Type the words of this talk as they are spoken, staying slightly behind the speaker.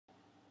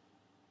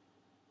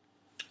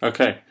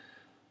Okay,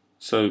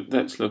 so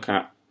let's look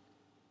at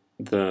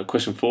the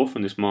question 4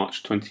 from this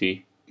March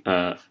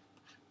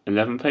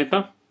 2011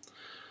 paper. It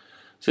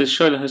says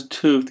Shola has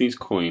 2 of these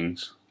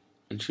coins,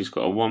 and she's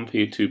got a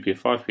 1p, a 2p, a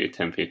 5p, a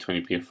 10p, a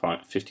 20p, a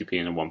 50p,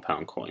 and a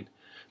 £1 coin.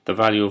 The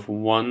value of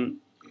one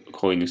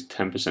coin is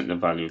 10% the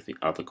value of the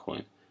other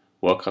coin.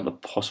 Work out the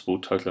possible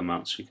total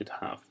amounts she could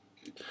have.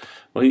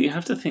 Well, you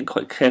have to think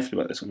quite carefully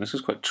about this one. This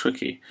is quite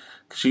tricky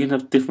because you can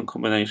have different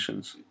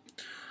combinations.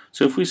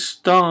 So if we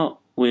start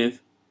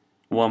with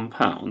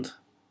 £1,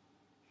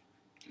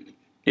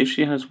 if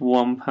she has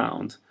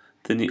 £1,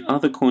 then the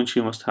other coin she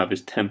must have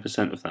is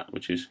 10% of that,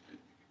 which is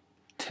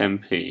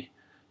 10p.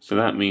 So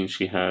that means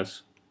she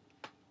has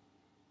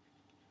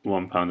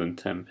 £1 and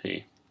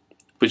 10p.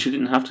 But she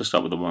didn't have to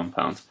start with a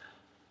 £1.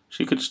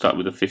 She could start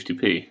with a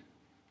 50p.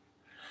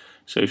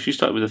 So if she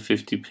started with a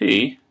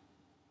 50p,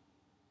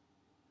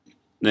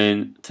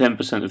 then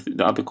 10% of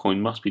the other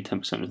coin must be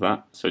 10% of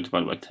that. So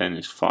divided by 10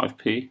 is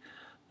 5p.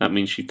 That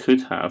means she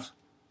could have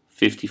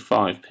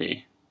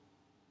 55p.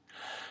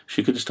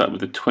 She could have started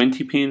with a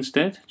 20p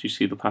instead. Do you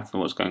see the pattern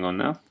of what's going on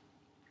now?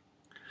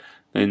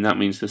 Then that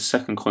means the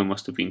second coin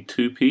must have been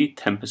 2p,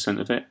 10%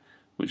 of it,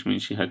 which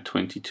means she had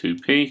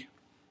 22p.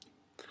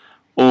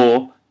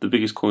 Or the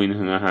biggest coin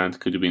in her hand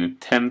could have been a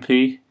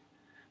 10p,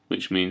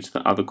 which means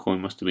the other coin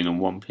must have been a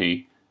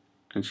 1p,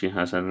 and she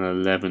has an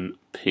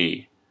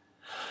 11p.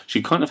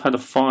 She can't have had a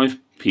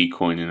 5p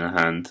coin in her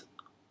hand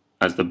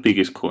as the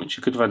biggest coin.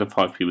 She could have had a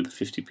 5p with a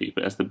 50p,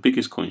 but as the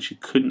biggest coin, she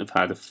couldn't have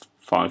had a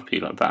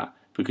 5p like that,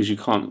 because you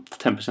can't.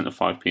 10% of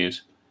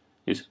 5p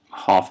is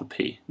half a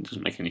p. It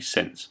doesn't make any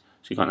sense.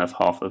 So you can't have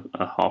half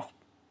a half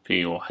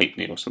p or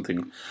halfpenny or something.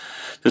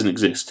 It doesn't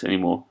exist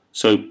anymore.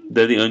 So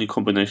they're the only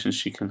combinations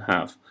she can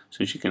have.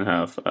 So she can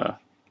have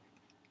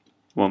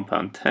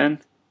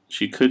 £1.10.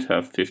 She could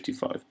have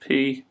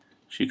 55p.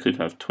 She could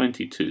have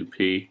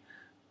 22p,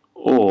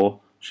 or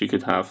she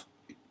could have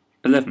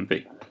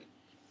 11p.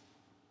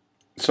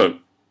 So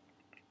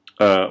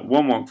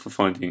 1 mark for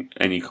finding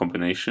any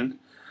combination,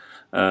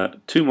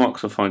 2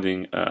 marks for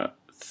finding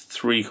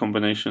 3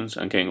 combinations,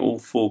 and getting all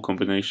 4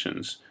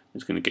 combinations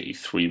is going to get you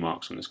 3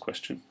 marks on this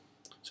question.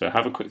 So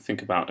have a quick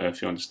think about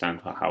if you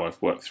understand how I've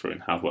worked through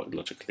and how I've worked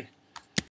logically.